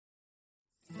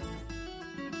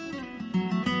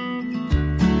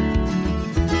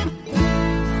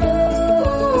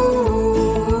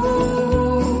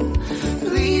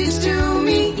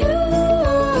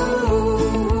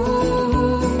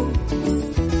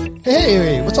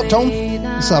Hey, what's up, Tone?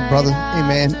 What's up, brother? Hey,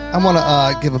 man. I want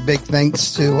to give a big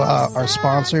thanks to our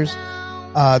sponsors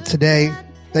today.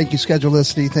 Thank you,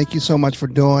 Schedulicity. Thank you so much for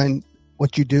doing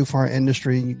what you do for our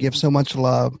industry. You give so much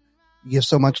love. You give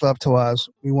so much love to us.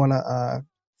 We want to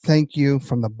thank you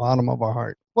from the bottom of our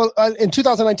heart. Well, in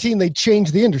 2019, they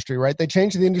changed the industry, right? They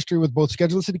changed the industry with both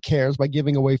Schedulicity Cares by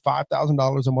giving away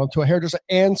 $5,000 a month to a hairdresser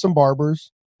and some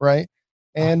barbers, right?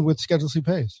 And with Schedulicity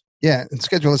Pays. Yeah, and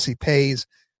Schedulicity Pays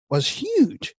was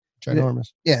huge. Ginormous.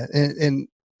 Yeah, and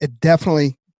it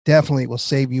definitely will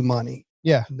save you money.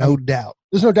 Yeah. No doubt.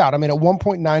 There's no doubt. I mean, a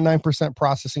 1.99%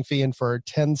 processing fee and for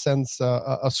 10 cents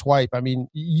a swipe. I mean,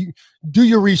 you do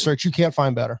your research. You can't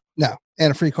find better. No,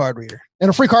 and a free card reader. And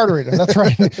a free card reader. That's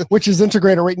right. Which is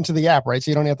integrated right into the app, right? So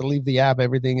you don't have to leave the app.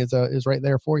 Everything is right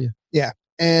there for you. Yeah.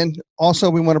 And also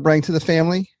we want to bring to the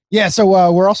family. Yeah,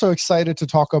 so we're also excited to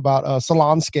talk about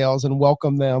Salon Scales and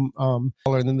welcome them. And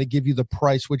then they give you the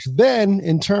price, which then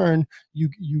in turn you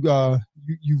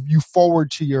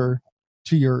forward to your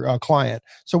client.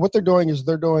 So what they're doing is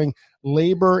they're doing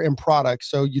labor and product.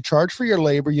 So you charge for your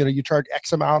labor. You charge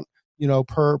X amount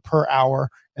per hour,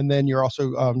 and then you're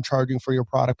also charging for your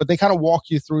product. But they kind of walk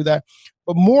you through that.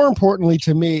 But more importantly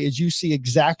to me is you see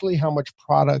exactly how much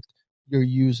product you're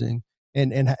using.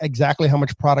 And exactly how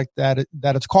much product that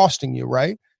it's costing you,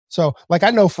 right? So, like, I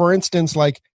know, for instance,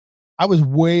 like I was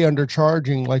way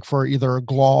undercharging, like for either a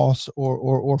gloss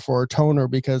or for a toner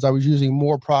because I was using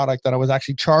more product than I was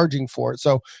actually charging for it.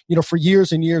 So, for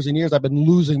years and years and years, I've been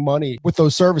losing money with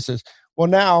those services. Well,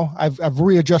 now I've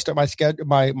readjusted my schedule,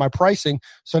 my pricing,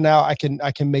 so now I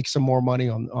can make some more money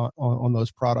on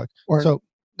those products. So.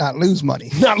 Not lose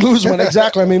money. Not lose money.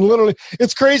 Exactly. I mean, literally,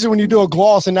 it's crazy when you do a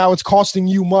gloss and now it's costing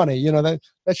you money.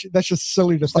 That's just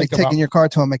silly to think about. Like taking your car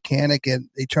to a mechanic and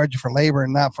they charge you for labor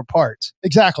and not for parts.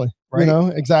 Exactly.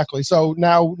 Right. Exactly. So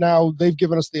now they've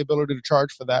given us the ability to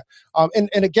charge for that. And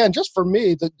again, just for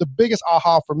me, the biggest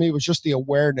aha for me was just the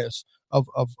awareness of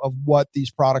what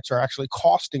these products are actually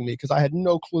costing me, because I had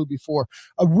no clue before.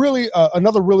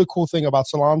 Another really cool thing about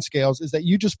Salon Scales is that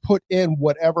you just put in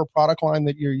whatever product line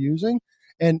that you're using,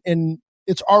 and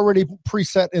it's already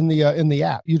preset in the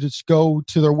app. You just go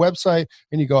to their website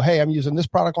and you go, hey, I'm using this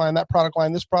product line, that product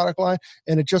line, this product line,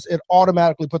 and it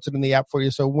automatically puts it in the app for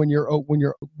you. So when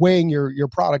you're weighing your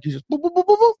product, you just boop, boop, boop,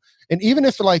 boop, boop. And even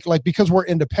if like because we're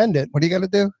independent, what do you got to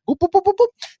do? Boop, boop, boop, boop,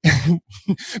 boop.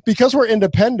 Because we're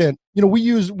independent, we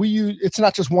use it's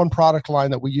not just one product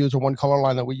line that we use or one color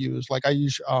line that we use. Like I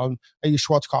use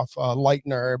Schwarzkopf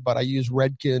lightener, but I use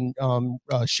Redken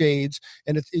shades,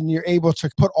 and you're able to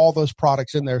put all those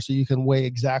products in there so you can weigh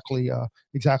exactly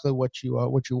what you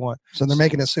want. So they're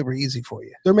making it super easy for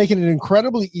you. They're making it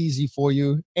incredibly easy for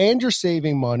you, and you're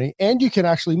saving money, and you can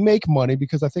actually make money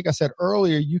because I think I said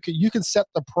earlier you can set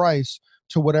the price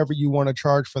to whatever you want to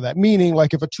charge for that. Meaning,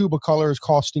 like if a tube of color is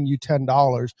costing you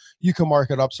 $10, you can mark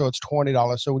it up so it's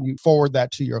 $20. So when you forward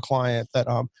that to your client, that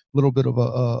little bit of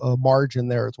a margin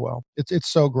there as well. It's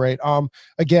so great.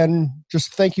 Again,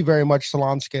 just thank you very much,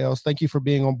 Salon Scales. Thank you for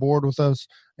being on board with us,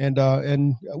 and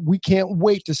we can't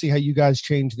wait to see how you guys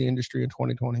change the industry in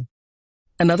 2020.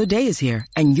 Another day is here,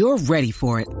 and you're ready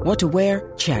for it. What to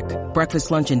wear? Check.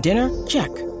 Breakfast, lunch, and dinner?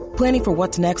 Check. Planning for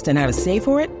what's next and how to save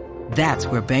for it? That's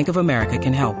where Bank of America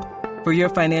can help. For your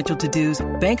financial to-dos,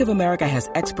 Bank of America has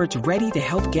experts ready to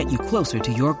help get you closer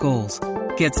to your goals.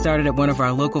 Get started at one of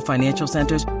our local financial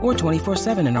centers or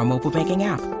 24/7 in our mobile banking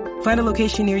app. Find a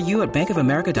location near you at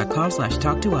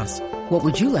bankofamerica.com/talktous. What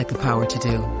would you like the power to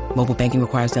do? Mobile banking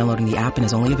requires downloading the app and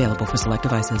is only available for select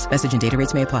devices. Message and data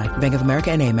rates may apply. Bank of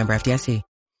America N.A., member FDIC.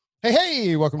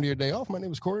 Hey, welcome to your day off. My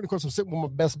name is Corey. And of course, I'm sitting with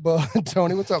my best bud,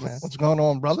 Tony. What's up, man? What's going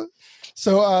on, brother?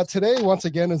 So today, once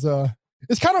again,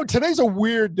 today's a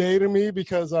weird day to me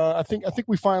because I think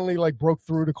we finally like broke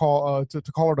through to call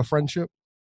it a friendship.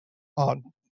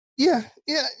 Yeah.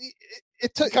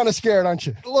 It took kind of scared, aren't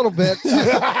you? A little bit.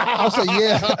 I'll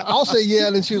say yeah.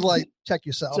 And then she was like, check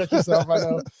yourself. I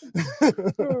know.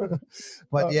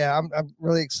 But yeah, I'm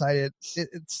really excited.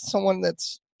 It's someone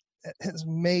has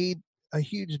made a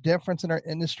huge difference in our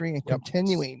industry and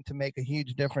continuing to make a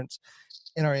huge difference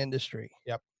in our industry.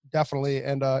 Yep, definitely.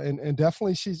 And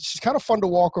definitely she's kind of fun to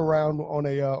walk around on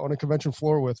a convention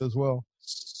floor with as well.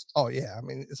 Oh yeah. I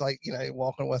mean, it's like,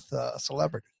 walking with a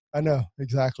celebrity. I know,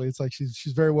 exactly. It's like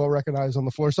she's very well recognized on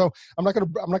the floor. So I'm not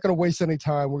gonna waste any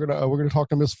time. We're gonna talk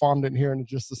to Miss Fondant here in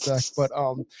just a sec. But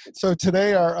so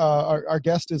today our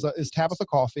guest is Tabitha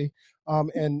Coffey,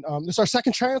 and this is our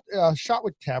second shot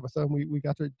with Tabitha, and we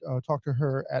got to talk to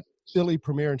her at Philly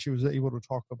premiere, and she was able to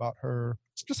talk about her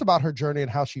journey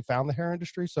and how she found the hair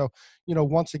industry. So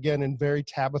once again, in very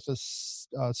Tabitha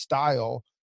style.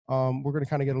 we're going to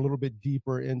kind of get a little bit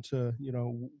deeper into,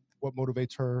 what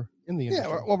motivates her in the industry.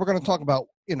 Yeah, well, we're going to talk about,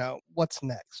 what's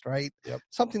next, right? Yep.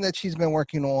 Something that she's been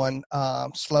working on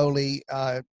slowly.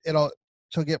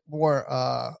 She'll get more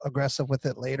aggressive with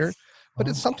it later, but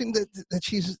it's something that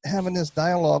she's having this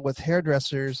dialogue with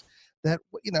hairdressers that,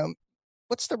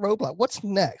 what's the roadblock? What's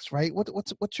next, right?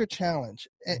 What's your challenge?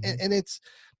 And it's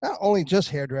not only just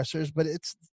hairdressers, but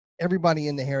it's everybody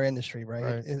in the hair industry,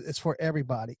 right? It's for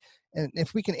everybody. And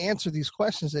if we can answer these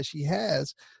questions that she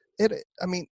has, it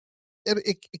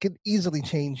could easily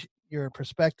change your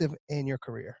perspective and your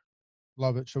career.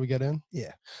 Love it. Shall we get in?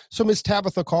 Yeah. So Miss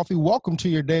Tabitha Coffey, welcome to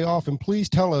your day off, and please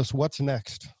tell us what's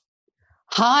next.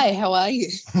 Hi, how are you?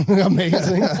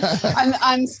 Amazing.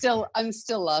 I'm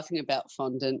still laughing about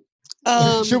fondant.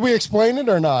 Should we explain it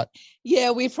or not?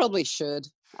 Yeah, we probably should.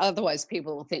 Otherwise,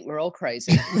 people will think we're all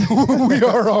crazy. We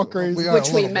are all crazy,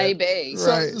 which we may be.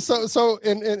 Right. So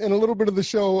in a little bit of the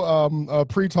show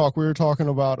pre-talk, we were talking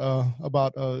about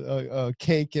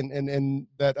cake and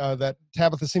that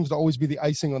Tabitha seems to always be the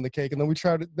icing on the cake, and then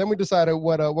we decided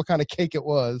what kind of cake it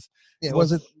was. Yeah,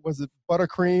 was it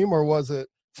buttercream or was it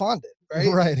fondant?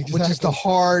 Right, exactly. Which is the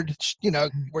hard,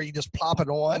 where you just plop it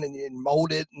on and you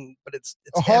mold it, but it's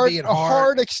heavy and hard. A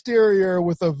hard exterior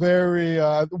with a very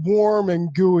warm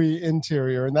and gooey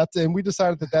interior, and we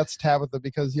decided that's Tabitha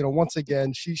because once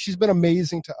again she's been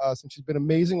amazing to us, and she's been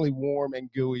amazingly warm and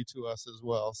gooey to us as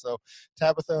well. So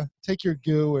Tabitha, take your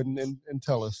goo and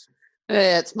tell us.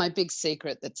 Yeah, it's my big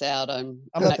secret that's out. I'm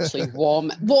actually warm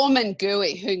and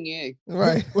gooey. Who knew?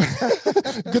 Right.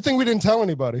 Good thing we didn't tell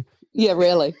anybody. Yeah,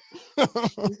 really.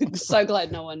 So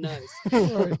glad no one knows.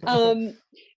 Right.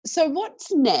 So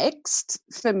what's next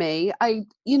for me? I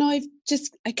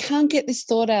can't get this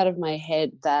thought out of my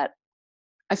head that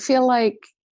I feel like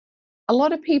a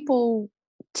lot of people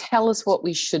tell us what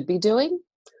we should be doing,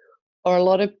 or a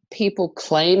lot of people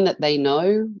claim that they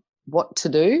know what to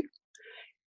do.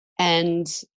 And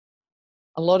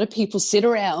a lot of people sit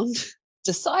around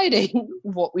deciding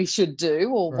what we should do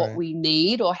or what we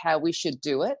need or how we should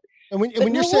do it. And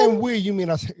when you're saying we, you mean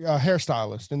us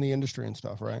hairstylists in the industry and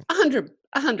stuff, right?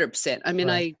 100%. I mean,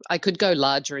 right. I could go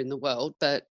larger in the world,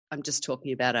 but I'm just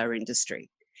talking about our industry.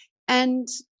 And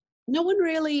no one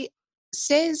really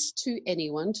says to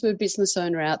anyone, to a business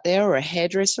owner out there or a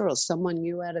hairdresser or someone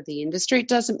new out of the industry, it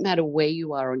doesn't matter where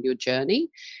you are on your journey.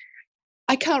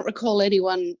 I can't recall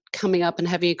anyone coming up and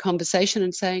having a conversation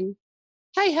and saying,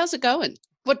 hey, how's it going?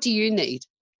 What do you need?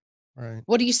 Right.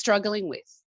 What are you struggling with?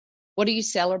 What are you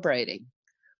celebrating?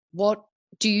 What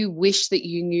do you wish that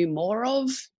you knew more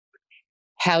of?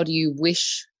 How do you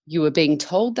wish you were being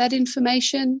told that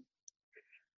information?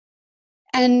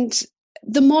 And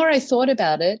the more I thought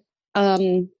about it,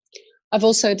 I've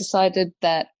also decided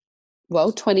that,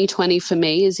 2020 for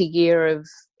me is a year of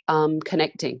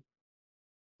connecting.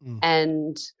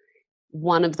 And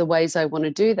one of the ways I want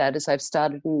to do that is I've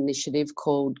started an initiative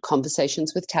called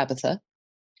Conversations with Tabitha,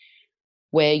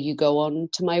 where you go on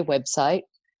to my website,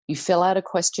 you fill out a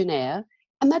questionnaire,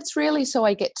 and that's really so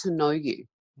I get to know you.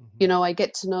 Mm-hmm. I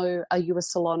get to know, are you a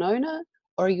salon owner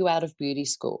or are you out of beauty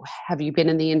school? Have you been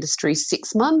in the industry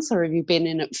 6 months or have you been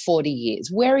in it 40 years?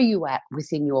 Where are you at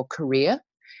within your career?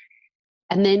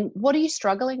 And then what are you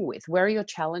struggling with? Where are your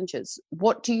challenges?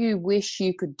 What do you wish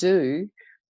you could do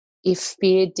if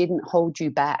fear didn't hold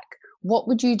you back? What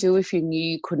would you do if you knew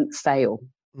you couldn't fail?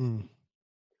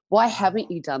 Why haven't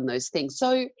you done those things?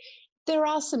 So there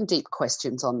are some deep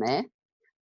questions on there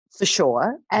for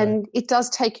sure. And It does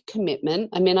take a commitment.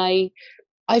 I mean,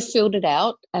 I filled it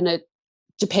out, and it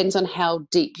depends on how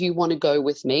deep you want to go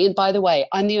with me. And by the way,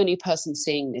 I'm the only person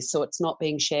seeing this, so it's not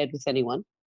being shared with anyone.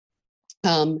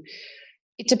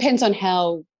 It depends on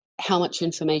how much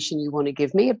information you want to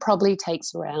give me. It probably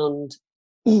takes around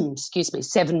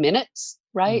 7 minutes,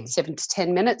 right? 7 to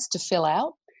 10 minutes to fill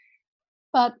out.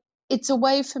 But it's a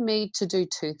way for me to do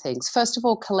two things. First of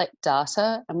all, collect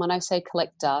data. And when I say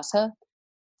collect data,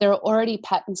 there are already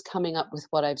patterns coming up with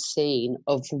what I've seen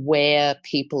of where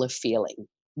people are feeling,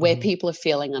 where people are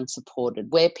feeling unsupported,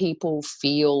 where people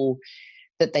feel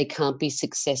that they can't be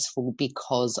successful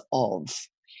because of.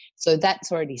 So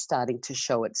that's already starting to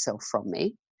show itself from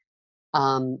me.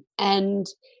 And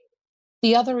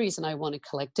the other reason I want to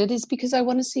collect it is because I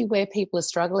want to see where people are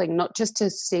struggling, not just to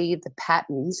see the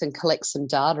patterns and collect some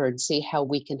data and see how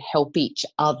we can help each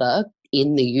other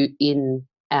in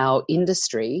our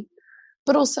industry,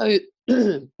 but also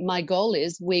my goal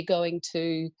is we're going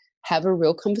to have a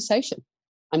real conversation.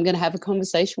 I'm going to have a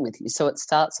conversation with you. So it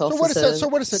starts off as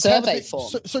a survey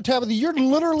form. So Tabitha, you're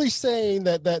literally saying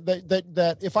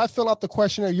that if I fill out the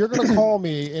questionnaire, you're going to call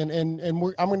me and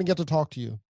I'm going to get to talk to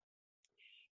you.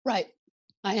 Right.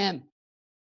 I am.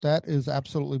 That is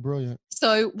absolutely brilliant.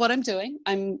 So what I'm doing,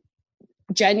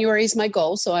 January is my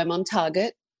goal, so I'm on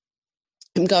target.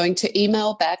 I'm going to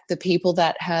email back the people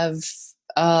that have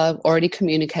already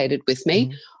communicated with me.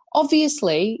 Mm-hmm.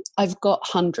 Obviously, I've got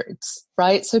hundreds,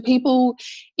 right? So people,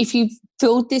 if you've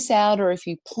filled this out or if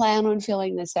you plan on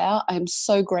filling this out, I'm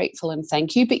so grateful and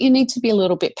thank you. But you need to be a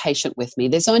little bit patient with me.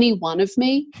 There's only one of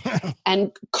me.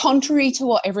 And contrary to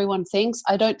what everyone thinks,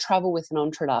 I don't travel with an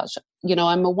entourage. You know,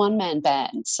 I'm a one-man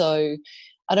band. So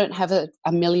I don't have a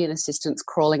million assistants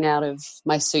crawling out of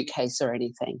my suitcase or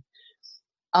anything.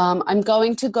 I'm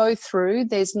going to go through.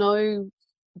 There's no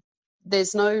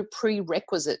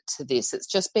prerequisite to this. It's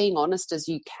just being honest as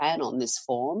you can on this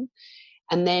form.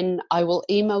 And then I will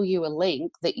email you a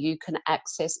link that you can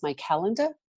access my calendar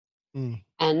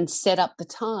and set up the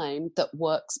time that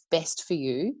works best for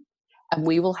you. And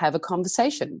we will have a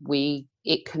conversation.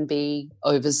 It can be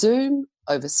over Zoom,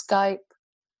 over Skype,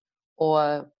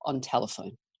 or on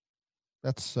telephone.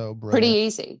 That's so brilliant. Pretty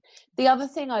easy. The other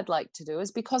thing I'd like to do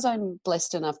is, because I'm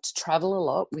blessed enough to travel a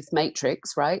lot with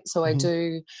Matrix, right? So I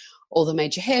do all the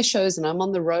major hair shows and I'm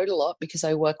on the road a lot because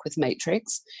I work with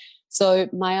Matrix. So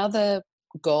my other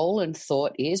goal and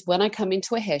thought is, when I come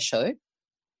into a hair show,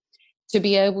 to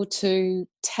be able to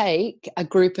take a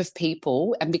group of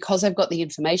people and, because I've got the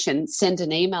information, send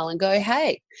an email and go,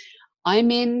 hey, I'm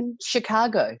in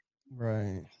Chicago.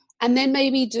 Right. And then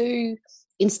maybe do,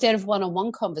 instead of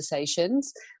one-on-one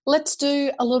conversations, let's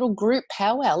do a little group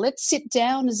powwow. Let's sit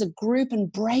down as a group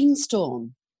and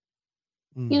brainstorm.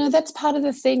 You know, that's part of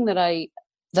the thing that I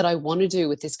want to do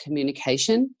with this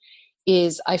communication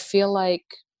is I feel like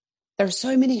there are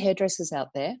so many hairdressers out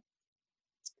there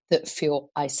that feel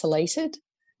isolated.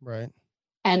 Right.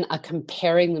 And are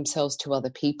comparing themselves to other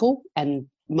people. And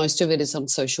most of it is on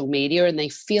social media, and they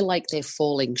feel like they're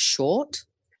falling short.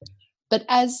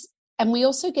 And we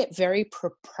also get very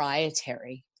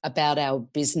proprietary about our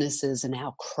businesses and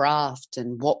our craft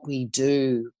and what we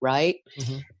do, right?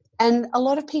 Mm-hmm. And a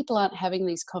lot of people aren't having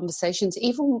these conversations,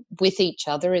 even with each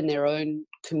other in their own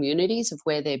communities of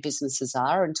where their businesses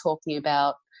are, and talking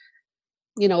about,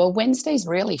 you know, a Wednesday's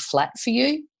really flat for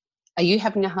you. Are you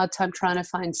having a hard time trying to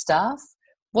find staff?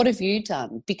 What have you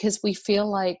done? Because we feel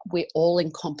like we're all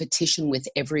in competition with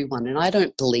everyone. And I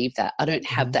don't believe that. I don't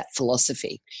have that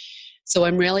philosophy. So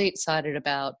I'm really excited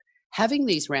about having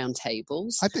these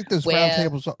roundtables. I think those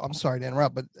roundtables, I'm sorry to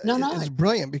interrupt, but it's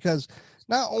brilliant because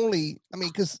not only, I mean,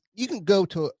 because you can go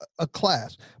to a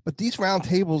class, but these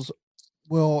roundtables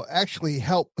will actually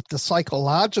help with the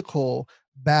psychological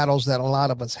battles that a lot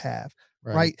of us have.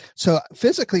 Right. So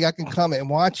physically I can come and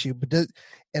watch you,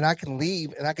 and I can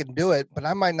leave and I can do it, but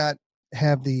I might not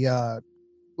have the,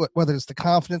 whether it's the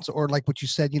confidence or like what you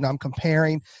said, you know, I'm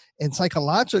comparing, and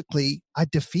psychologically I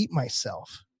defeat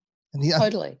myself. And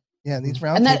totally. These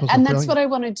roundtables and that's what I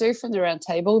want to do from the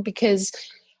roundtable, because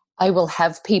I will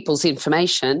have people's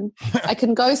information. I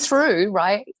can go through,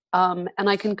 right? And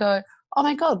I can go, oh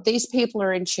my God, these people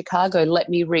are in Chicago. Let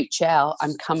me reach out.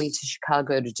 I'm coming to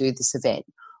Chicago to do this event.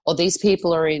 Or these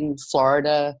people are in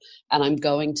Florida and I'm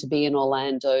going to be in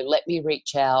Orlando. Let me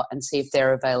reach out and see if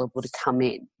they're available to come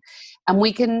in. And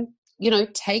we can, you know,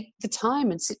 take the time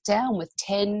and sit down with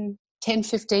 10,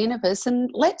 15 of us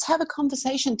and let's have a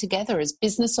conversation together as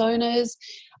business owners,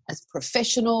 as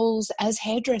professionals, as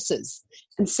hairdressers,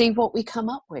 and see what we come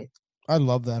up with. I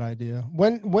love that idea.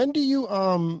 When do you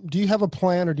have a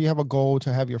plan, or do you have a goal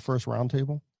to have your first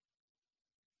roundtable?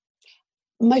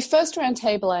 My first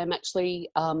roundtable, I'm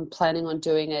actually planning on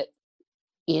doing it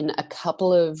in a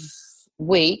couple of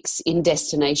weeks in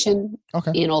Destination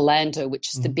in Orlando,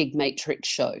 which is the big Matrix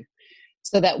show.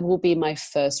 So that will be my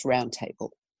first roundtable.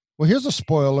 Well, here's a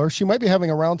spoiler. She might be having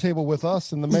a roundtable with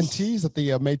us and the mentees at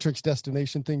the Matrix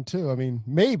Destination thing too. I mean,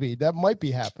 maybe that might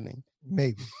be happening.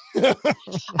 Maybe. We're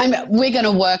going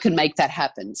to work and make that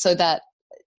happen. So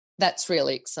that's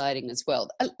really exciting as well.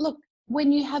 Look,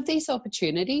 when you have these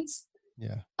opportunities,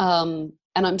 and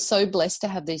I'm so blessed to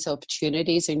have these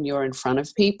opportunities and you're in front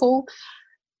of people.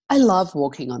 I love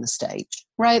walking on a stage,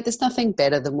 right? There's nothing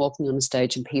better than walking on a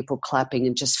stage and people clapping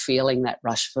and just feeling that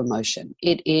rush of emotion.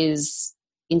 It is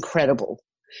incredible.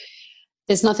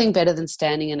 There's nothing better than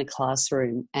standing in a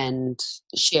classroom and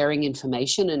sharing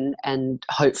information and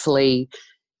hopefully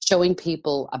showing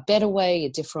people a better way, a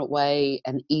different way,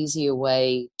 an easier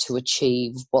way to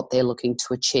achieve what they're looking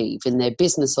to achieve in their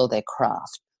business or their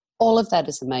craft. All of that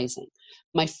is amazing.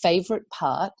 My favorite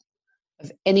part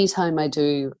of any time I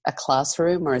do a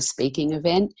classroom or a speaking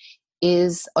event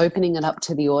is opening it up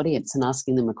to the audience and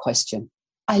asking them a question.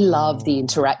 I love the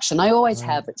interaction. I always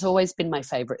have. It's always been my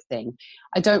favorite thing.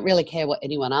 I don't really care what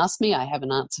anyone asks me. I have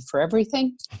an answer for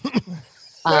everything.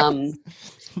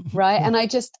 Right. And I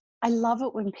love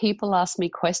it when people ask me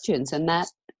questions, and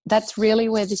that's really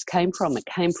where this came from. It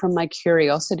came from my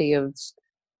curiosity of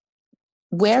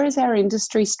where is our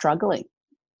industry struggling,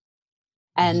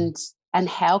 and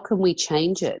how can we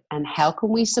change it, and how can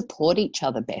we support each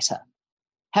other better?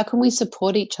 How can we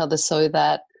support each other so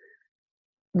that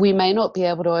we may not be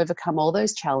able to overcome all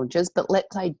those challenges, but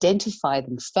let's identify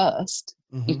them first.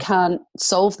 Mm-hmm. You can't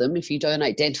solve them if you don't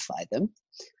identify them.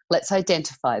 Let's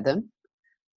identify them.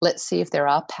 Let's see if there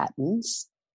are patterns.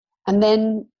 And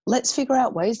then let's figure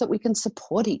out ways that we can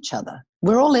support each other.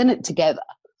 We're all in it together.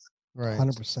 Right.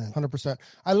 100%. 100%.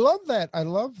 I love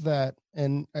that.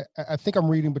 And I think I'm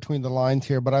reading between the lines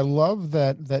here, but I love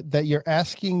that you're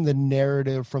asking the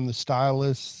narrative from the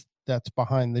stylist that's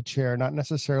behind the chair, not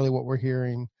necessarily what we're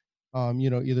hearing,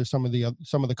 either some of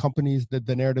the companies,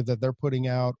 the narrative that they're putting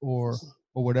out or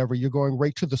whatever. You're going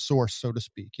right to the source, so to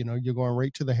speak. You're going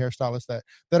right to the hairstylists that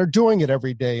are doing it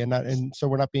every day, and so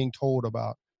we're not being told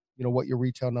about, what your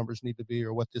retail numbers need to be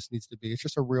or what this needs to be. It's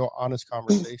just a real honest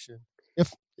conversation.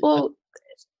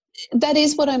 That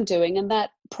is what I'm doing, and that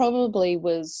probably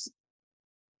was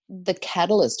the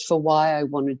catalyst for why I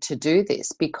wanted to do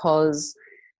this, because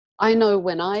I know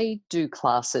when I do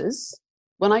classes,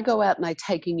 when I go out and I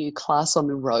take a new class on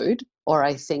the road, or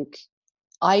I think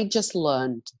I just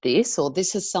learned this, or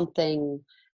this is something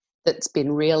that's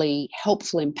been really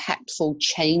helpful, impactful,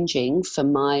 changing for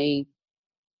my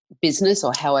business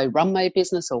or how I run my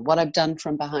business or what I've done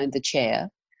from behind the chair,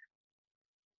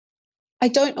 I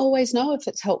don't always know if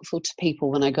it's helpful to people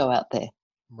when I go out there.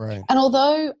 Right. And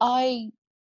although I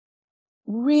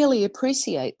really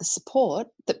appreciate the support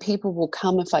that people will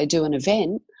come if I do an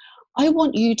event, I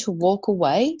want you to walk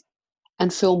away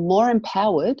and feel more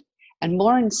empowered and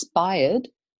more inspired,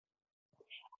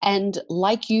 and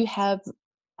like you have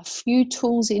a few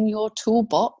tools in your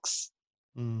toolbox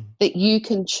that you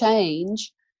can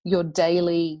change your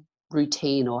daily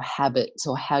routine or habits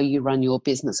or how you run your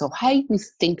business or how you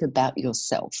think about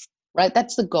yourself, right?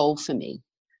 That's the goal for me.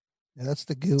 Yeah, that's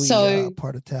the gooey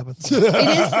part of Tabitha.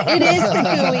 It is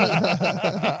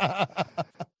the gooey.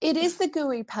 It is the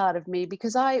gooey part of me,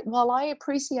 because while I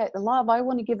appreciate the love, I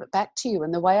want to give it back to you.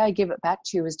 And the way I give it back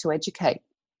to you is to educate.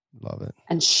 Love it.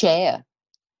 And share.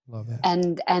 Love it.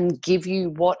 And give you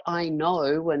what I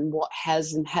know and what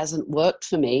has and hasn't worked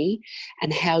for me,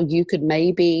 and how you could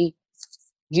maybe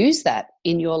use that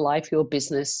in your life, your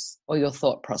business, or your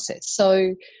thought process.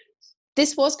 So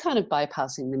this was kind of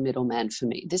bypassing the middleman for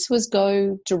me. This was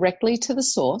go directly to the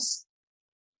source.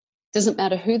 Doesn't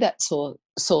matter who that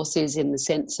source is in the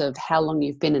sense of how long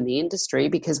you've been in the industry,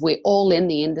 because we're all in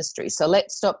the industry. So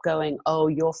let's stop going, oh,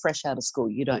 you're fresh out of school,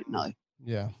 you don't know.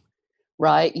 Yeah.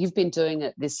 Right? You've been doing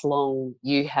it this long,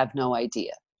 you have no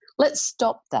idea. Let's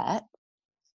stop that.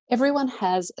 Everyone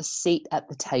has a seat at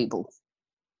the table.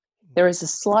 There is a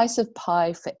slice of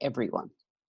pie for everyone.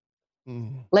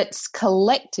 Let's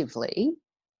collectively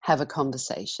have a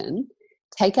conversation,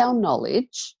 take our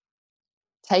knowledge,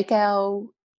 take our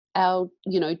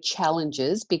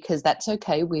challenges, because that's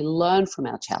okay. We learn from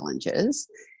our challenges,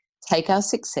 take our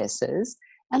successes,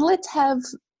 and let's have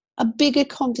a bigger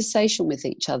conversation with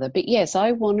each other. But yes,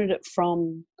 I want it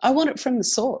from the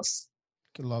source.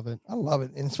 I love it. I love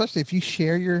it. And especially if you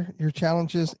share your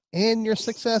challenges and your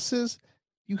successes,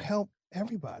 you help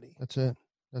everybody. That's it.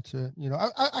 I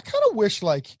kind of wish,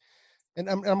 and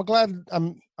I'm glad,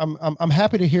 I'm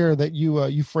happy to hear that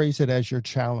you phrase it as your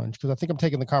challenge, because I think I'm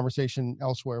taking the conversation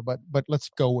elsewhere, but let's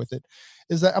go with it.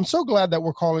 Is that I'm so glad that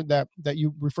we're calling that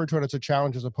you refer to it as a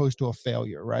challenge as opposed to a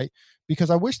failure, right? Because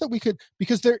I wish that we could,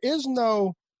 because there is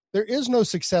no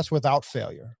success without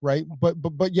failure, right?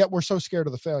 But yet we're so scared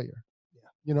of the failure.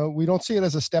 We don't see it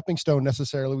as a stepping stone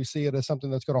necessarily. We see it as something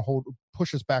that's going to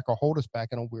push us back or hold us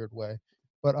back in a weird way.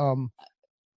 But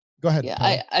go ahead. Yeah,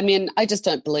 I just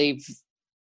don't believe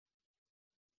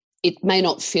it. May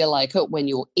not feel like it when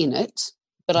you're in it,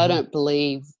 but I don't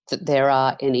believe that there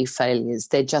are any failures.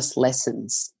 They're just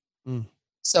lessons.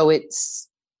 So it's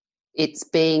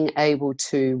being able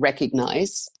to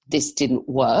recognize this didn't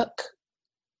work.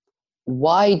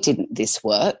 Why didn't this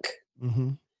work?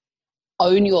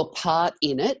 Own your part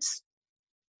in it,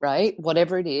 right?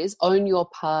 Whatever it is, own your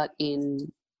part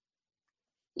in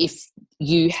if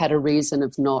you had a reason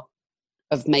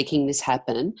of making this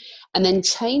happen, and then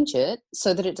change it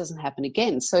so that it doesn't happen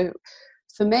again. So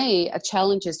for me, a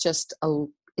challenge is just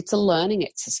it's a learning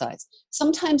exercise.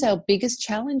 Sometimes our biggest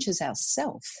challenge is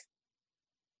ourself.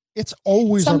 It's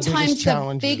always sometimes our biggest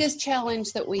challenge. The biggest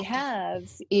challenge that we have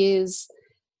is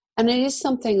And it is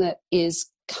something that is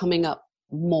coming up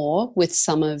more with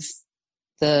some of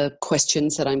the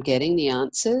questions that I'm getting, the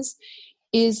answers,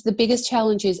 is the biggest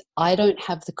challenge is I don't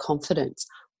have the confidence.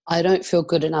 I don't feel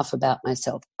good enough about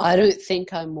myself. I don't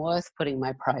think I'm worth putting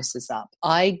my prices up.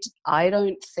 I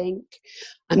don't think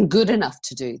I'm good enough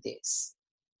to do this.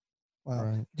 Wow.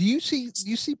 Right. Do you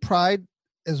see pride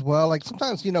as well? Like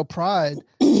sometimes, pride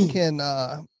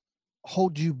can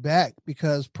hold you back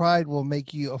because pride will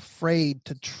make you afraid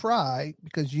to try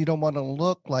because you don't want to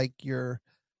look like you're,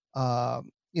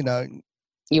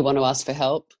 you want to ask for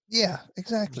help. Yeah,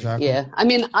 exactly. Yeah. I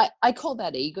mean, I call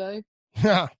that ego.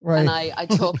 Yeah, right. And I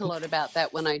talk a lot about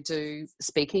that when I do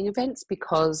speaking events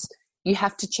because you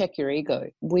have to check your ego.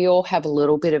 We all have a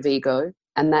little bit of ego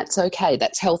and that's okay.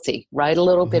 That's healthy, right? A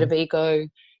little bit of ego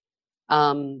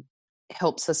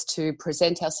helps us to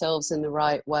present ourselves in the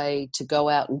right way, to go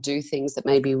out and do things that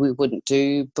maybe we wouldn't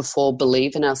do before,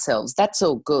 believe in ourselves. That's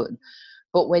all good.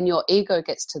 But when your ego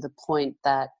gets to the point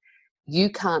that you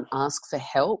can't ask for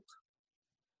help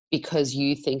because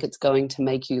you think it's going to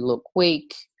make you look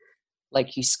weak,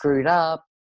 like you screwed up,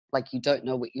 like you don't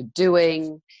know what you're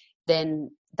doing,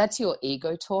 then that's your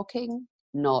ego talking,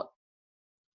 not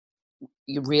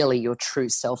your true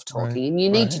self talking. And you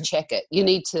need to check it. You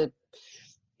need to,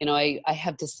 I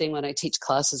have this thing when I teach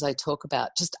classes, I talk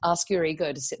about just ask your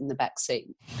ego to sit in the back seat.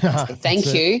 Say,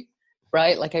 thank you.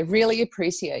 Right? Like I really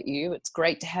appreciate you. It's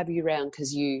great to have you around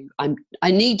because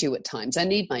I need you at times. I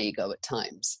need my ego at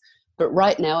times. But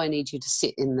right now I need you to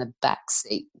sit in the back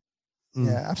seat.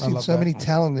 Yeah, I've seen so many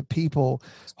talented people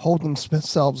hold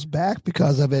themselves back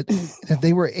because of it. And if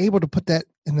they were able to put that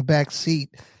in the back seat,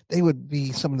 they would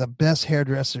be some of the best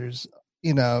hairdressers,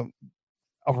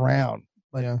 around.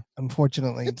 But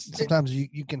unfortunately, sometimes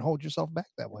you can hold yourself back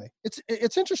that way.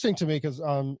 It's interesting to me because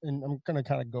and I'm going to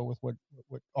kind of go with what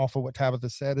off of what Tabitha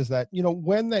said is that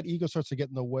when that ego starts to get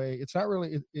in the way, it's not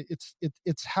really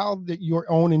it's how your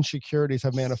own insecurities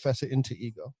have manifested into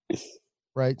ego.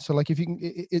 Right. So like if you can,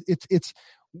 it's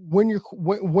when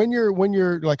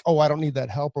you're like, oh, I don't need that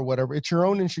help or whatever. It's your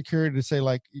own insecurity to say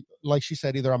like she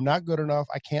said, either I'm not good enough,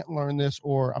 I can't learn this,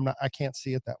 or I can't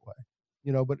see it that way.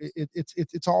 But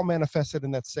it's all manifested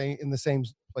in the same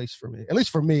place for me. At least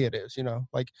for me, it is.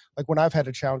 Like when I've had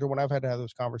a challenge or when I've had to have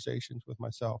those conversations with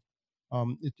myself,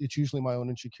 it's usually my own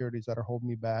insecurities that are holding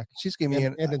me back. She's giving me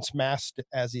and it's masked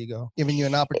as ego, giving you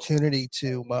an opportunity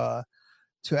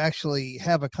to actually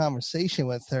have a conversation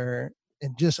with her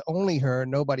and just only her,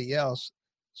 nobody else.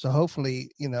 So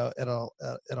hopefully, it'll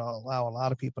allow a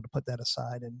lot of people to put that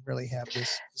aside and really have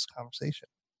this conversation.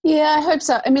 Yeah, I hope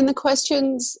so. I mean, the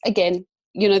questions, again,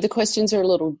 the questions are a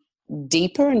little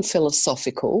deeper and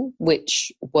philosophical,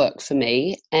 which work for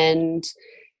me. And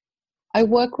I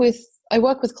work with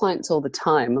clients all the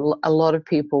time. A lot of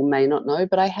people may not know,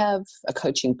 but I have a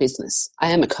coaching business. I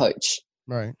am a coach.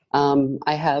 Right.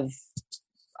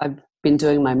 I've been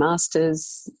doing my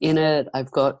master's in it.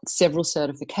 I've got several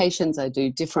certifications. I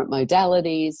do different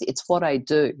modalities. It's what I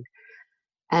do.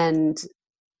 And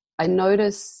I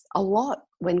notice a lot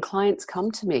when clients come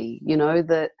to me,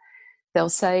 that they'll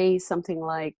say something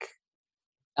like,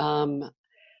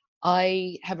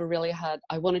 I have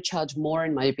I want to charge more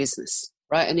in my business,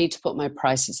 right? I need to put my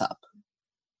prices up.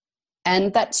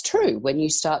 And that's true. When you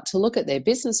start to look at their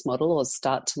business model or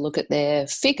start to look at their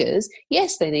figures,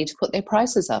 yes, they need to put their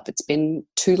prices up. It's been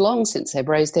too long since they've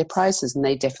raised their prices and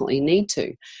they definitely need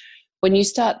to. When you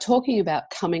start talking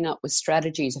about coming up with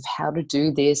strategies of how to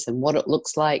do this and what it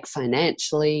looks like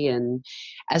financially and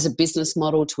as a business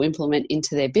model to implement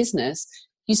into their business,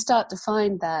 you start to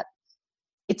find that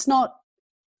it's not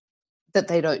that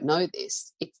they don't know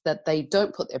this, it's that they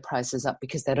don't put their prices up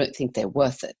because they don't think they're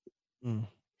worth it. Mm.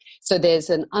 So there's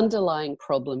an underlying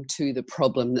problem to the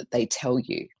problem that they tell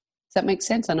you. Does that make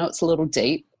sense? I know it's a little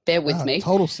deep. Bear with me.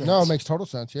 Total sense. No, it makes total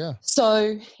sense, yeah.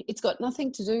 So it's got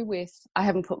nothing to do with I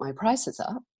haven't put my prices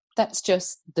up. That's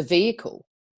just the vehicle,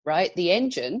 right? The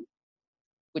engine,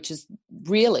 which is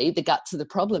really the guts of the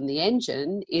problem. The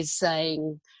engine is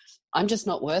saying, I'm just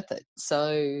not worth it.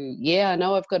 So, yeah, I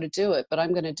know I've got to do it, but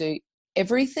I'm going to do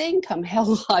everything, come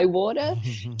hell high water,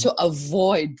 to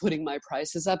avoid putting my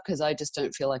prices up because I just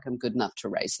don't feel like I'm good enough to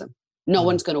raise them. No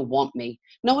one's going to want me.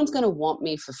 No one's going to want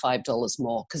me for $5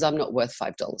 more because I'm not worth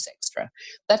 $5 extra.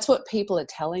 That's what people are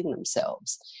telling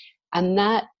themselves. And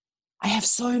that I have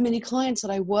so many clients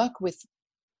that I work with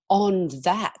on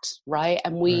that, right?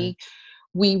 And we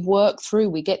work through,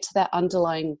 we get to that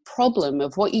underlying problem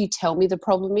of what you tell me the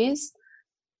problem is.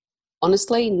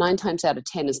 Honestly, 9 times out of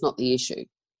 10 is not the issue.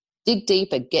 Dig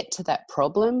deeper, get to that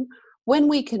problem. When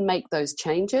we can make those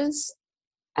changes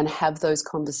and have those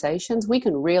conversations, we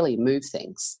can really move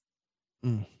things.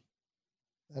 Mm.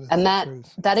 And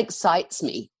that excites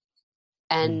me.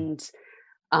 And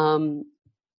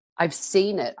I've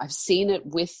seen it. I've seen it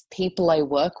with people I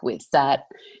work with that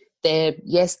they're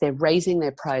raising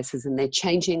their prices and they're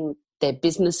changing their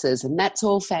businesses, and that's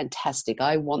all fantastic.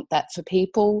 I want that for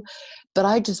people, but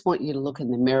I just want you to look in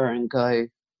the mirror and go,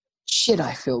 shit,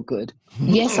 I feel good.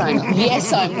 Yes, I'm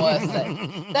worth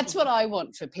it. That's what I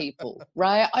want for people,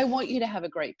 right? I want you to have a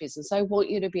great business. I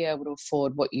want you to be able to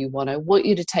afford what you want. I want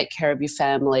you to take care of your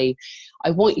family.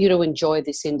 I want you to enjoy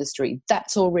this industry.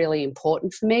 That's all really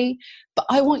important for me. But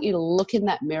I want you to look in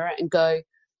that mirror and go,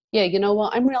 yeah, you know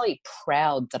what? I'm really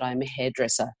proud that I'm a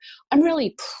hairdresser. I'm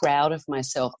really proud of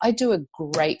myself. I do a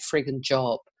great friggin'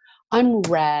 job. I'm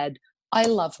rad. I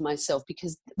love myself,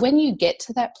 because when you get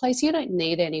to that place, you don't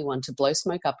need anyone to blow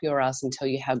smoke up your ass and tell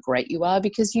you how great you are,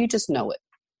 because you just know it.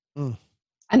 Mm.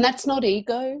 And that's not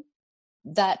ego.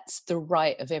 That's the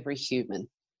right of every human.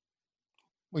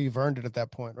 Well, you've earned it at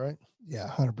that point, right? Yeah,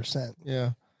 100%.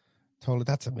 Yeah, totally.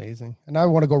 That's amazing. And I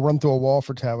want to go run through a wall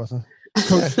for Tabitha.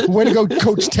 Way to go,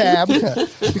 Coach Tab.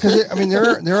 Because I mean,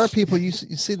 there are people you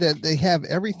see that they have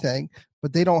everything,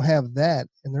 but they don't have that,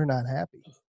 and they're not happy.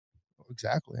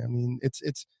 Exactly. I mean, it's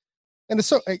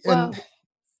so. Well,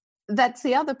 that's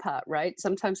the other part, right?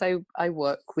 Sometimes I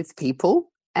work with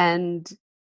people, and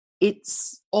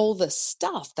it's all the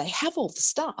stuff. They have all the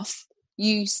stuff.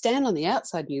 You stand on the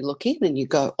outside and you look in and you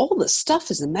go, all the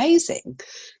stuff is amazing.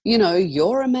 You know,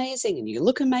 you're amazing and you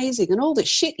look amazing, and all the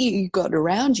shit you got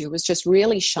around you is just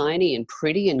really shiny and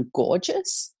pretty and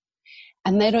gorgeous.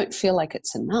 And they don't feel like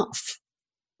it's enough.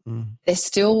 They're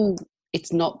still,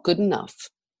 it's not good enough.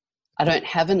 I don't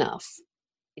have enough.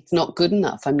 It's not good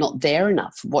enough. I'm not there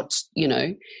enough.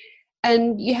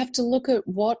 And you have to look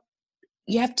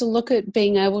at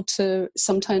being able to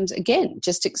sometimes, again,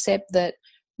 just accept that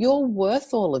you're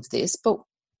worth all of this, but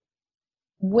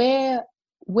where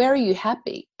are you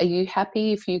happy? Are you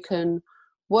happy if you can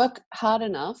work hard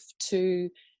enough to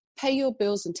pay your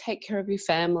bills and take care of your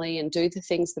family and do the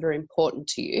things that are important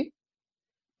to you,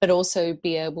 but also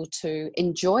be able to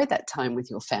enjoy that time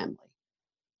with your family,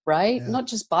 right? Yeah. Not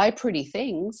just buy pretty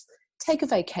things, take a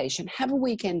vacation, have a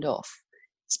weekend off,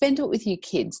 spend it with your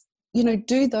kids,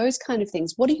 do those kind of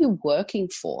things. What are you working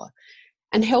for?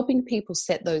 And helping people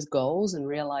set those goals and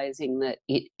realizing that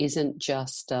it isn't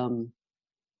just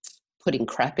putting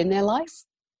crap in their life,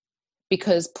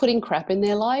 because putting crap in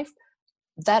their life,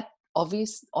 that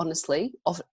honestly,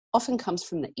 often comes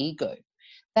from the ego.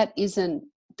 That isn't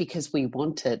because we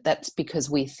want it. That's because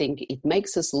we think it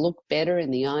makes us look better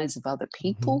in the eyes of other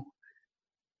people,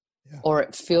 or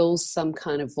it fills some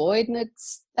kind of void. And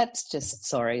that's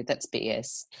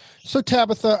BS. So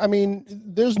Tabitha, I mean,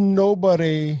 there's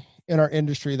nobody in our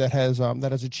industry that has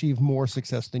achieved more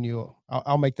success than you.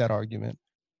 I'll make that argument,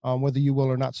 whether you will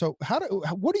or not. So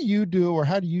what do you do, or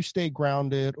how do you stay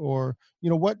grounded, or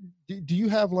what do you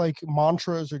have, like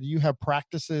mantras, or do you have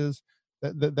practices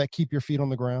that keep your feet on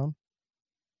the ground?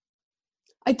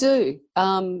 I do.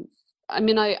 I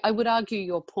mean, I would argue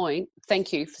your point.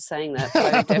 Thank you for saying that.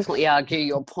 I would definitely argue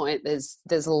your point. There's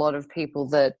a lot of people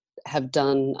that have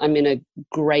done. I'm in a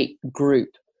great group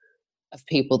of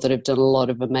people that have done a lot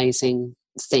of amazing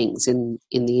things in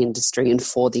the industry and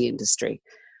for the industry.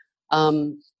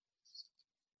 I'm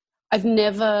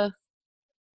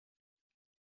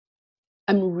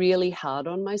really hard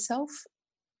on myself,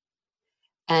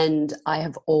 and I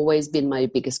have always been my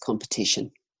biggest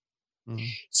competition. Mm-hmm.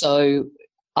 So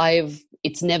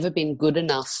it's never been good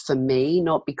enough for me,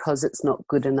 not because it's not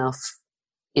good enough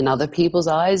in other people's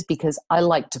eyes, because I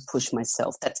like to push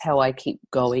myself. That's how I keep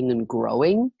going and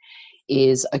growing.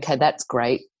 Is, okay, that's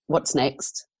great. What's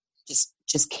next?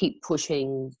 Just keep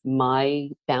pushing my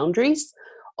boundaries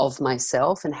of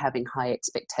myself and having high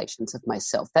expectations of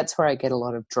myself. That's where I get a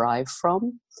lot of drive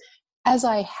from. As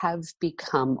I have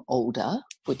become older,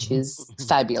 which is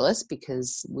fabulous,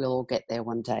 because we'll all get there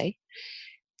one day.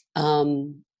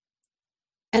 And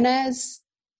as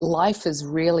life has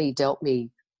really dealt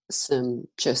me some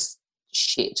just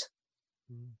shit.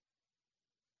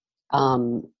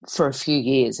 For a few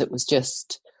years, it was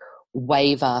just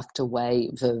wave after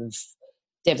wave of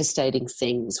devastating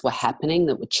things were happening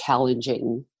that were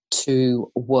challenging to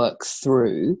work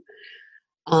through.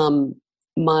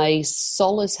 My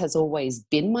solace has always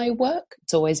been my work.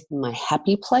 It's always been my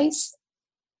happy place.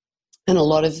 And a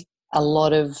lot of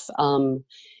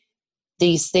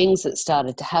these things that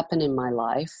started to happen in my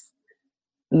life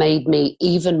made me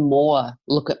even more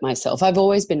look at myself. I've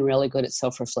always been really good at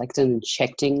self-reflecting and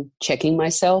checking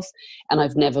myself, and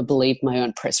I've never believed my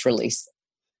own press release.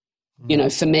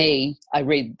 For me, I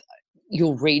read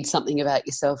you'll read something about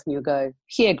yourself and you'll go,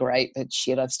 yeah, great, but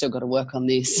shit, I've still got to work on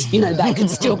this. You know, that could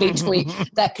still be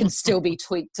tweaked. That could still be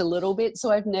tweaked a little bit. So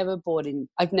I've never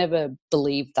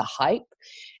believed the hype.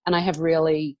 And I have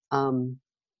really,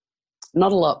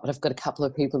 not a lot, but I've got a couple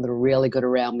of people that are really good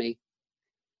around me,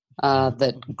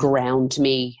 that ground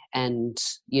me and,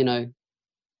 you know,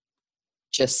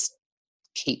 just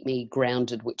keep me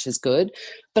grounded, which is good.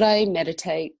 But I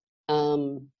meditate.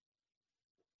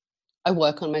 I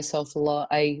work on myself a lot.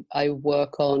 I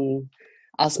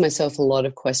ask myself a lot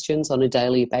of questions on a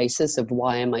daily basis of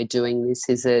why am I doing this?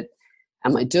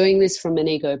 Am I doing this from an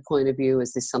ego point of view?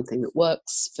 Is this something that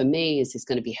works for me? Is this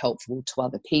going to be helpful to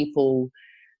other people?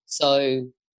 So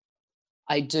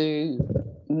I do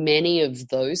many of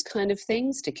those kind of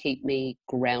things to keep me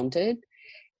grounded.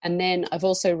 And then I've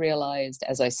also realized,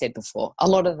 as I said before, a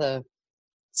lot of the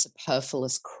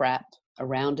superfluous crap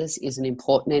around us isn't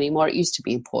important anymore. It used to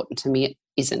be important to me. It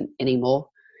isn't anymore.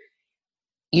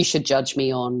 You should judge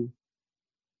me on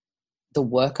the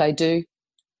work I do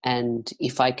and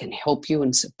if I can help you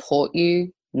and support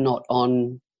you, not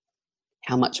on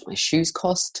how much my shoes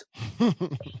cost.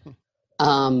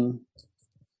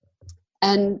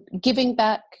 And giving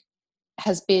back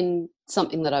has been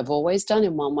something that I've always done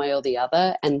in one way or the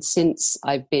other. And since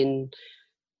I've been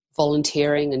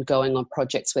volunteering and going on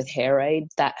projects with Hair Aid,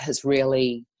 that has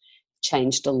really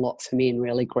changed a lot for me and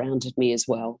really grounded me as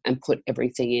well and put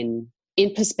everything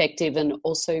in perspective, and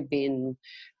also been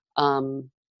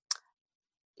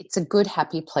it's a good,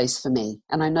 happy place for me.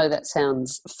 And I know that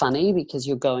sounds funny because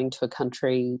you're going to a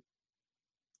country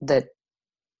that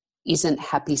isn't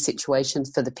happy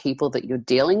situations for the people that you're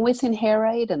dealing with in Hair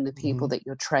Aid and the people that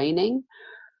you're training,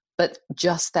 but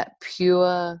just that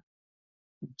pure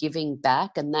giving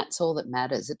back, and that's all that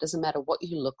matters. It doesn't matter what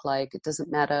you look like. It doesn't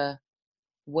matter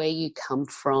where you come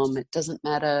from. It doesn't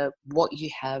matter what you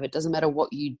have. It doesn't matter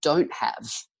what you don't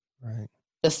have. Right.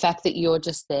 The fact that you're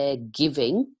just there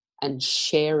giving and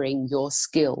sharing your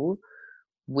skill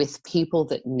with people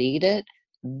that need it,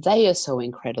 they are so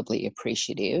incredibly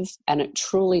appreciative, and it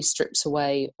truly strips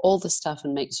away all the stuff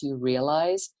and makes you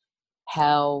realize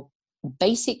how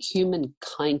basic human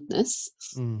kindness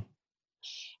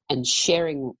and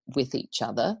sharing with each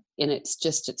other in its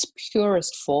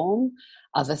purest form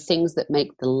are the things that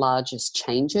make the largest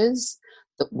changes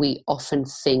that we often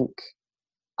think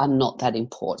are not that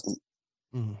important.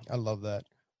 I love that.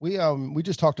 We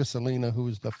just talked to Selena,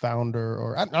 who's the founder,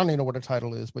 or I don't even know what her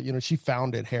title is, but you know, she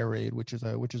founded Hair Aid, which is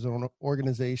an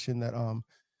organization that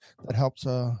that helps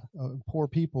poor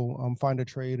people find a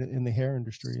trade in the hair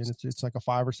industry, and it's like a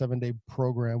 5 or 7 day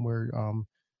program where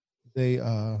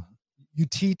you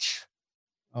teach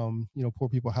poor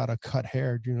people how to cut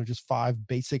hair, just 5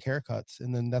 basic haircuts,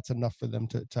 and then that's enough for them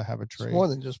to have a trade. It's more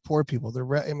than just poor people. A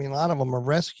lot of them are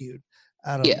rescued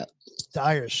out of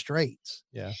dire straits.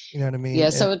 Yeah. You know what I mean?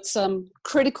 Yeah. So it's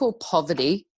critical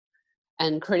poverty,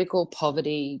 and critical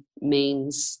poverty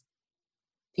means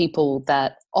people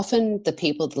that often the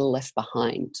people that are left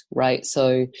behind, right?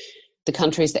 So the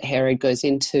countries that Hair Aid goes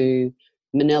into: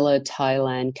 Manila,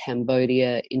 Thailand,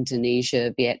 Cambodia,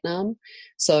 Indonesia, Vietnam.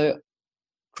 So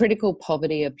critical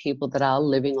poverty are people that are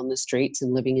living on the streets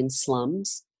and living in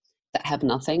slums that have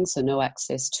nothing, so no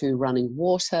access to running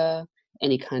water,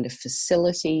 any kind of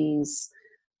facilities,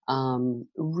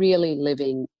 really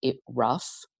living it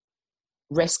rough.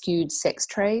 Rescued sex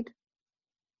trade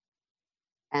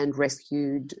and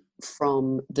rescued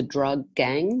from the drug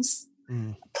gangs,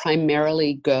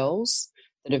 primarily girls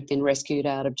that have been rescued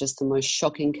out of just the most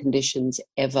shocking conditions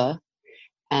ever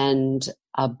and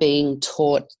are being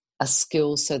taught a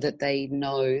skill so that they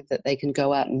know that they can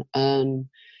go out and earn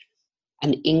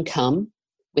an income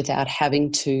without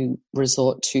having to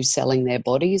resort to selling their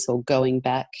bodies or going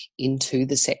back into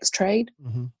the sex trade.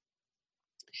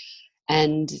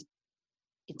 And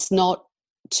it's not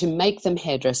to make them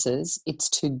hairdressers, it's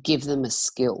to give them a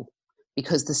skill,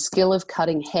 because the skill of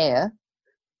cutting hair,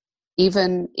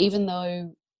 even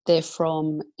though they're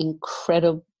from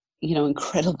incredibly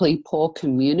poor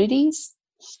communities,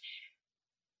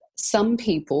 some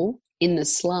people in the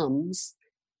slums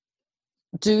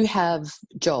do have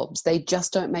jobs. They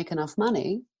just don't make enough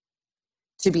money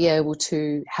to be able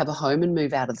to have a home and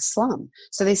move out of the slum.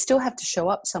 So they still have to show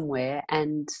up somewhere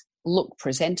and look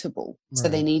presentable. Right. So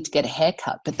they need to get a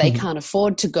haircut, but they can't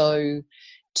afford to go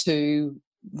to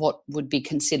what would be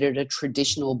considered a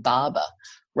traditional barber,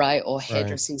 right? Or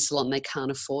hairdressing salon. They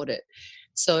can't afford it.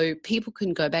 So people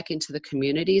can go back into the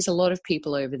communities. A lot of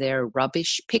people over there are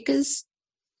rubbish pickers.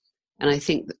 And I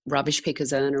think that rubbish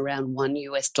pickers earn around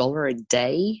 $1 a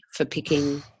day for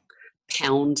picking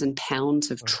pounds and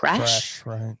pounds of trash.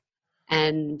 Right.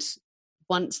 And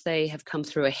once they have come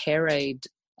through a hair aid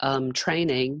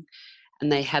training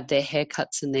and they have their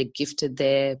haircuts and they're gifted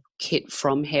their kit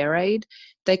from Hair Aid,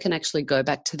 they can actually go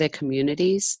back to their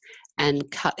communities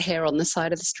and cut hair on the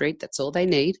side of the street. That's all they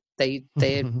need.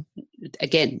 They're,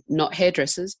 again, not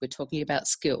hairdressers. We're talking about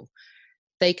skill.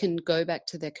 They can go back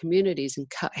to their communities and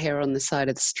cut hair on the side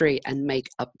of the street and make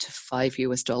up to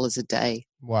 $5 a day.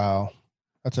 Wow.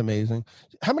 That's amazing.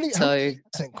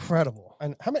 That's incredible.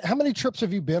 And how many trips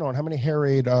have you been on? How many Hair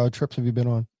Aid trips have you been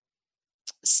on?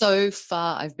 So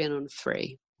far, I've been on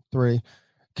 3. 3.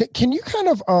 Can you kind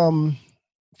of,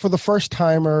 for the first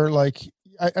timer, like,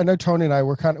 I know Tony and I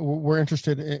we're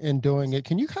interested in doing it.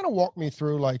 Can you kind of walk me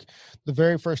through like the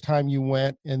very first time you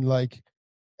went and like,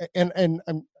 and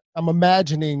I'm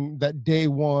imagining that day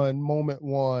one, moment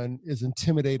one is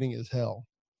intimidating as hell,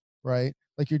 right?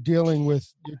 Like you're dealing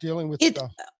with it,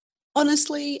 stuff.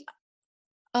 Honestly,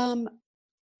 I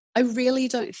really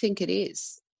don't think it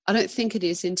is. I don't think it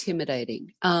is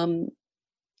intimidating.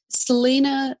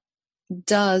 Selena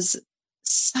does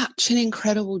such an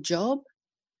incredible job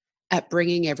at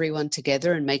bringing everyone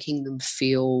together and making them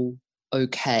feel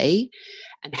okay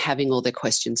and having all their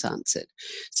questions answered.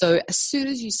 So as soon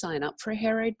as you sign up for a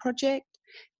Hair Aid project,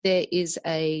 there is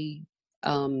a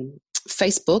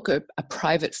a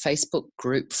private Facebook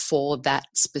group for that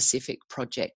specific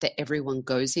project that everyone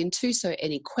goes into. So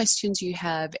any questions you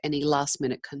have, any last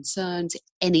minute concerns,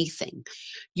 anything,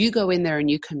 you go in there and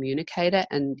you communicate it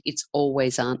and it's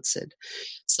always answered.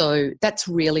 So that's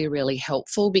really, really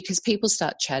helpful because people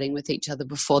start chatting with each other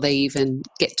before they even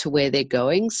get to where they're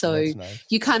going. So nice.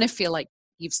 You kind of feel like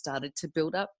you've started to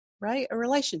build up, right, a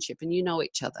relationship and you know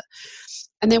each other.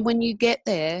 And then when you get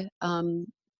there,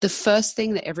 the first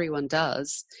thing that everyone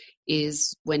does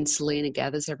is when Selena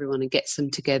gathers everyone and gets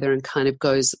them together and kind of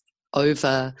goes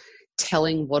over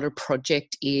telling what a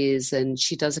project is. And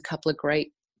she does a couple of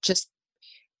great, just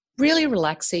really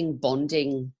relaxing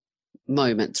bonding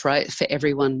moments, right, for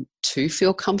everyone to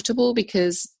feel comfortable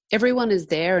because everyone is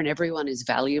there and everyone is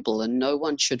valuable and no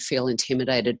one should feel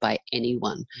intimidated by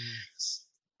anyone.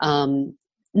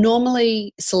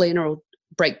 Normally, Selena will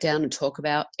break down and talk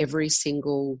about every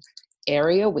single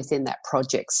area within that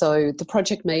project. So the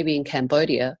project may be in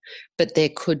Cambodia, but there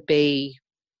could be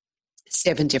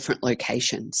 7 different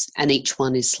locations and each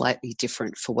one is slightly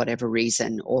different for whatever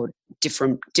reason or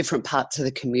different parts of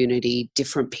the community,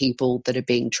 different people that are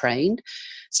being trained.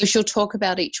 So she'll talk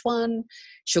about each one.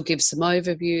 She'll give some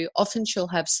overview. Often she'll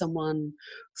have someone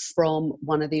from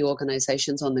one of the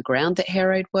organizations on the ground that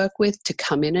Hair Aid work with to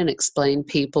come in and explain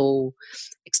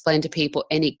to people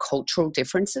any cultural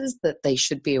differences that they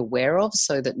should be aware of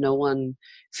so that no one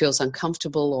feels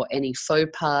uncomfortable or any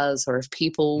faux pas or if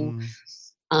people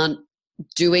aren't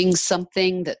doing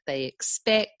something that they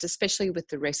expect, especially with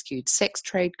the rescued sex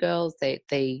trade girls,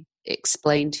 they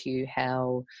explain to you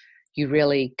how you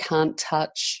really can't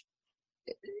touch,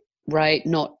 right?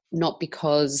 Not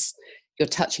because you're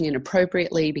touching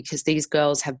inappropriately, because these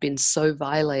girls have been so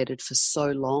violated for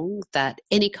so long that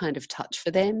any kind of touch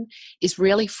for them is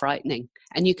really frightening.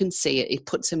 And you can see it. It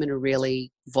puts them in a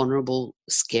really vulnerable,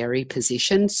 scary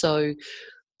position. So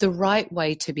the right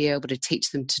way to be able to teach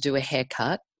them to do a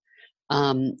haircut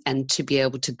and to be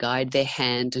able to guide their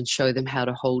hand and show them how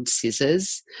to hold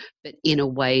scissors, but in a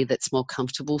way that's more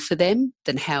comfortable for them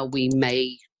than how we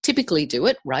may typically do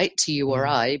it, right, to you or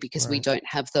I, because we don't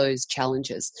have those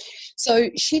challenges. So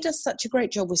she does such a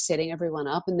great job with setting everyone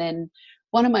up. And then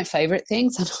one of my favorite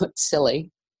things, I know it's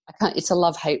silly, it's a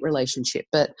love-hate relationship,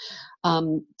 but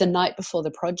the night before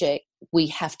the project, we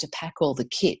have to pack all the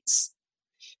kits.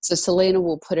 So Selena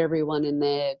will put everyone in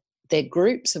their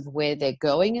groups of where they're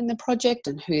going in the project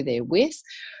and who they're with,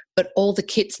 but all the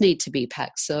kits need to be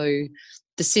packed. So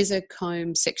the scissor,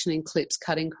 comb, sectioning clips,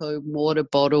 cutting comb, mortar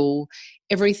bottle,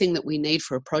 everything that we need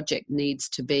for a project needs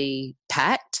to be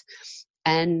packed,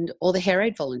 and all the Hair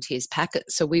Aid volunteers pack it.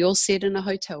 So we all sit in a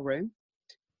hotel room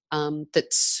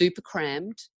that's super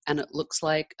crammed, and it looks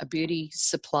like a beauty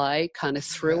supply kind of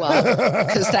threw up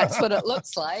because that's what it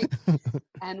looks like.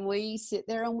 And we sit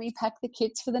there and we pack the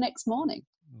kits for the next morning.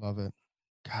 Love it.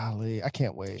 Golly, I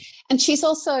can't wait. And she's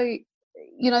also,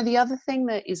 the other thing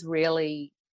that is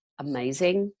really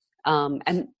amazing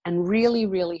and really,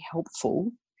 really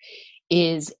helpful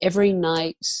is every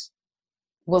night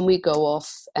when we go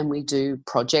off and we do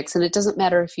projects, and it doesn't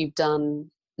matter if you've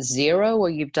done 0 or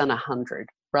you've done 100,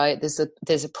 right? There's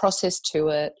a process to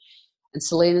it. And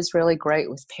Selena's really great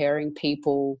with pairing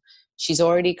people. She's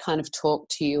already kind of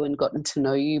talked to you and gotten to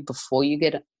know you before you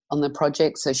get on the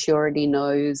project. So she already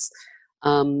knows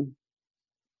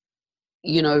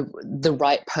the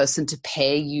right person to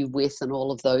pair you with and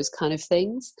all of those kind of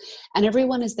things. And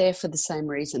everyone is there for the same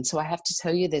reason. So I have to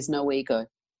tell you, there's no ego,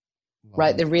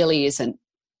 right? There really isn't.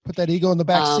 Put that ego in the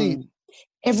back seat.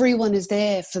 Everyone is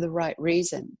there for the right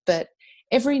reason. But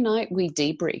every night we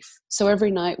debrief. So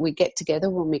every night we get together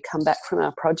when we come back from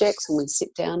our projects, and we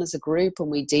sit down as a group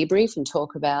and we debrief and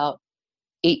talk about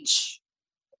each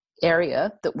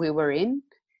area that we were in.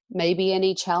 Maybe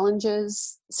any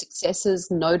challenges, successes,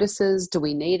 notices. Do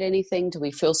we need anything? Do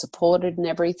we feel supported in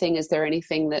everything? Is there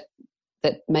anything that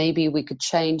maybe we could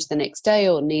change the next day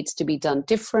or needs to be done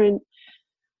different?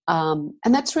 And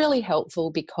that's really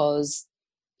helpful because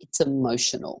it's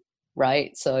emotional,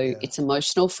 right? So it's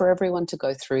emotional for everyone to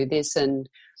go through this. And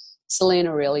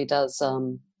Selena really does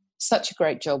such a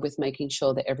great job with making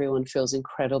sure that everyone feels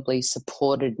incredibly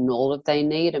supported in all that they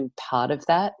need. And part of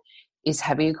that is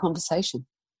having a conversation.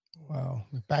 Wow.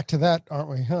 Back to that, aren't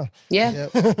we? Huh? Yeah.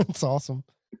 It's awesome.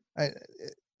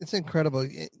 It's incredible.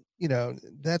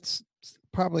 That's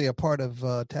probably a part of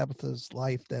Tabitha's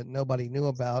life that nobody knew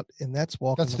about, and that's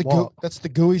walking the walk. That's the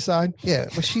gooey side. Yeah,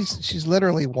 but she's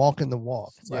literally walking the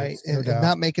walk, right? No and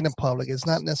not making it public. It's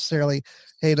not necessarily,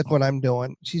 hey, look what I'm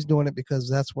doing. She's doing it because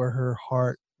that's where her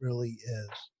heart really is.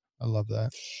 I love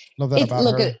that. Love that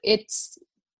about her.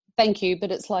 Thank you,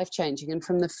 but it's life-changing. And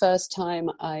from the first time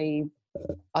I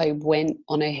went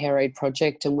on a hair aid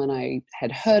project, and when I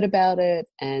had heard about it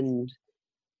and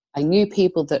I knew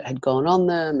people that had gone on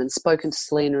them and spoken to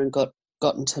Selena and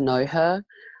gotten to know her.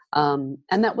 And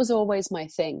that was always my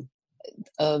thing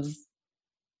of,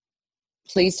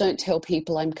 please don't tell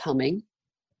people I'm coming.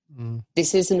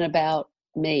 This isn't about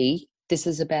me. This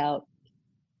is about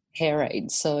hair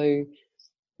aid. So,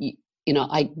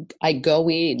 I go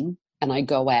in and I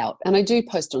go out, and I do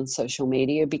post on social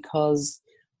media because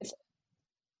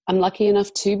I'm lucky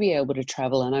enough to be able to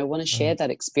travel, and I want to share that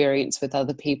experience with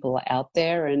other people out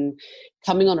there. And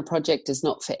coming on a project is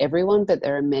not for everyone, but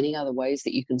there are many other ways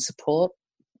that you can support,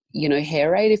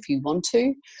 hair aid if you want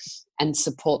to, and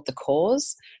support the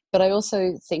cause. But I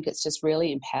also think it's just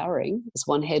really empowering as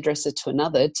one hairdresser to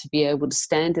another to be able to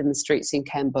stand in the streets in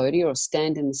Cambodia or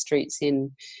stand in the streets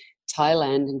in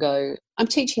Thailand and go, I'm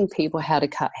teaching people how to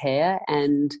cut hair,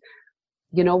 and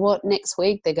you know what? Next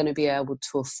week, they're going to be able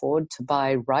to afford to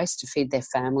buy rice to feed their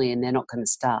family, and they're not going to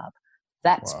starve.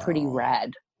 That's pretty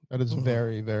rad. That is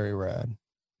very, very rad,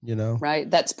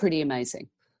 Right? That's pretty amazing.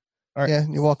 All right. Yeah,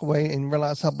 you walk away and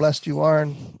realize how blessed you are,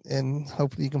 and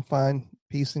hopefully you can find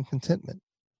peace and contentment.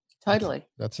 Totally.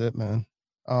 That's it, man.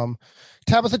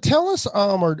 Tabitha, tell us,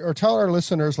 or tell our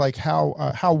listeners, like how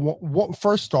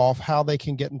first off, how they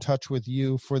can get in touch with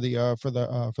you for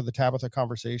the Tabitha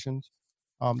Conversations.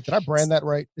 Did I brand that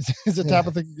right? Is it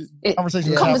Tabitha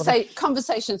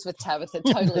Conversations with Tabitha?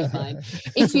 Totally fine.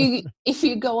 If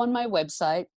you go on my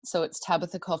website, so it's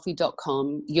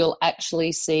tabithacoffee.com, you'll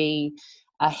actually see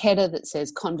a header that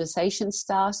says Conversation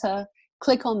Starter.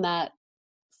 Click on that,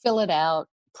 fill it out,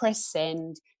 press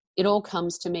send. It all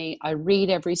comes to me. I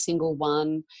read every single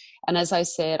one. And as I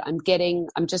said, I'm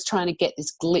just trying to get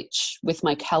this glitch with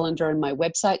my calendar and my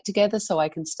website together so I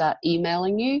can start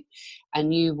emailing you,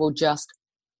 and you will just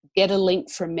get a link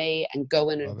from me and go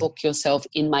in and book yourself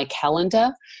in my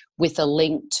calendar with a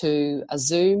link to a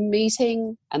Zoom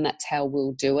meeting, and that's how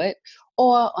we'll do it.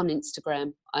 Or on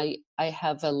Instagram. I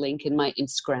have a link in my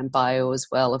Instagram bio as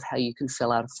well of how you can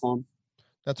fill out a form.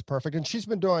 That's perfect. And she's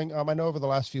been doing, I know over the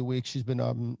last few weeks, she's been,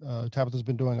 Tabitha's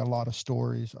been doing a lot of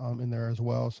stories in there as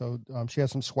well. So she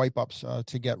has some swipe ups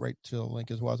to get right to the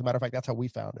link as well. As a matter of fact, that's how we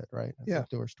found it, right?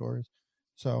 Through her stories.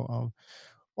 So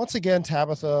once again,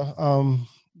 Tabitha,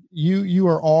 you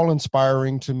are all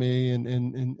inspiring to me,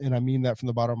 and I mean that from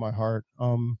the bottom of my heart.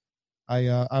 I'm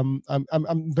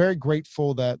very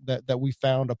grateful that we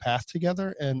found a path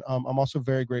together, and I'm also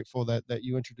very grateful that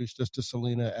you introduced us to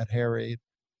Selena at Hair Aid.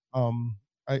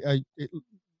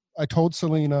 I told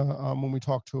Selena when we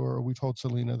talked to her, we told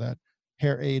Selena that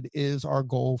Hair Aid is our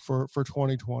goal for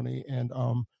 2020, and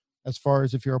as far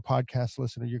as if you're a podcast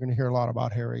listener, you're going to hear a lot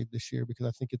about Hair Aid this year, because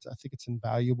I think it's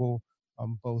invaluable.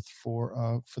 Both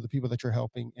for the people that you're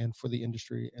helping and for the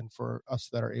industry and for us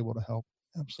that are able to help.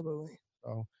 Absolutely.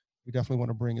 So we definitely want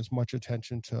to bring as much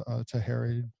attention to Hair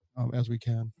Aid as we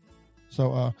can.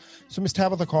 So Ms.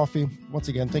 Tabitha Coffey, once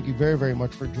again, thank you very, very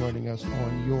much for joining us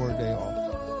on your day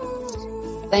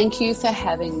off. Thank you for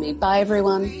having me. Bye,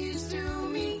 everyone.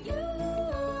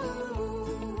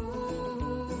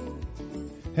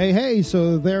 Hey,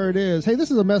 so there it is. Hey, this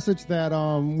is a message that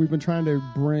we've been trying to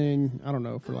bring, I don't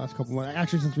know, for the last couple months,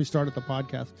 actually since we started the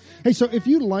podcast. Hey, so if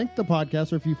you like the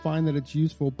podcast or if you find that it's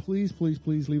useful, please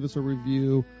leave us a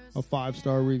review, a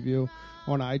 5-star review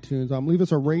on iTunes. Leave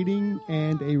us a rating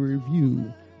and a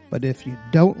review. But if you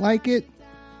don't like it,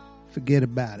 forget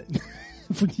about it.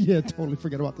 Yeah, totally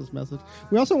forget about this message.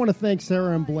 We also want to thank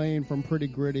Sarah and Blaine from Pretty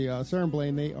Gritty. Sarah and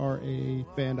Blaine, they are a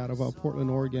band out of Portland,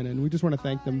 Oregon, and we just want to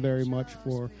thank them very much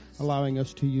for allowing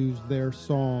us to use their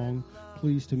song,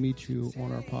 Pleased to Meet You,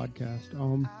 on our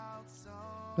podcast.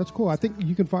 That's cool. I think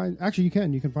you can find, actually you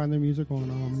can find their music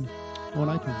on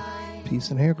iTunes.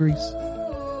 Peace and hair grease.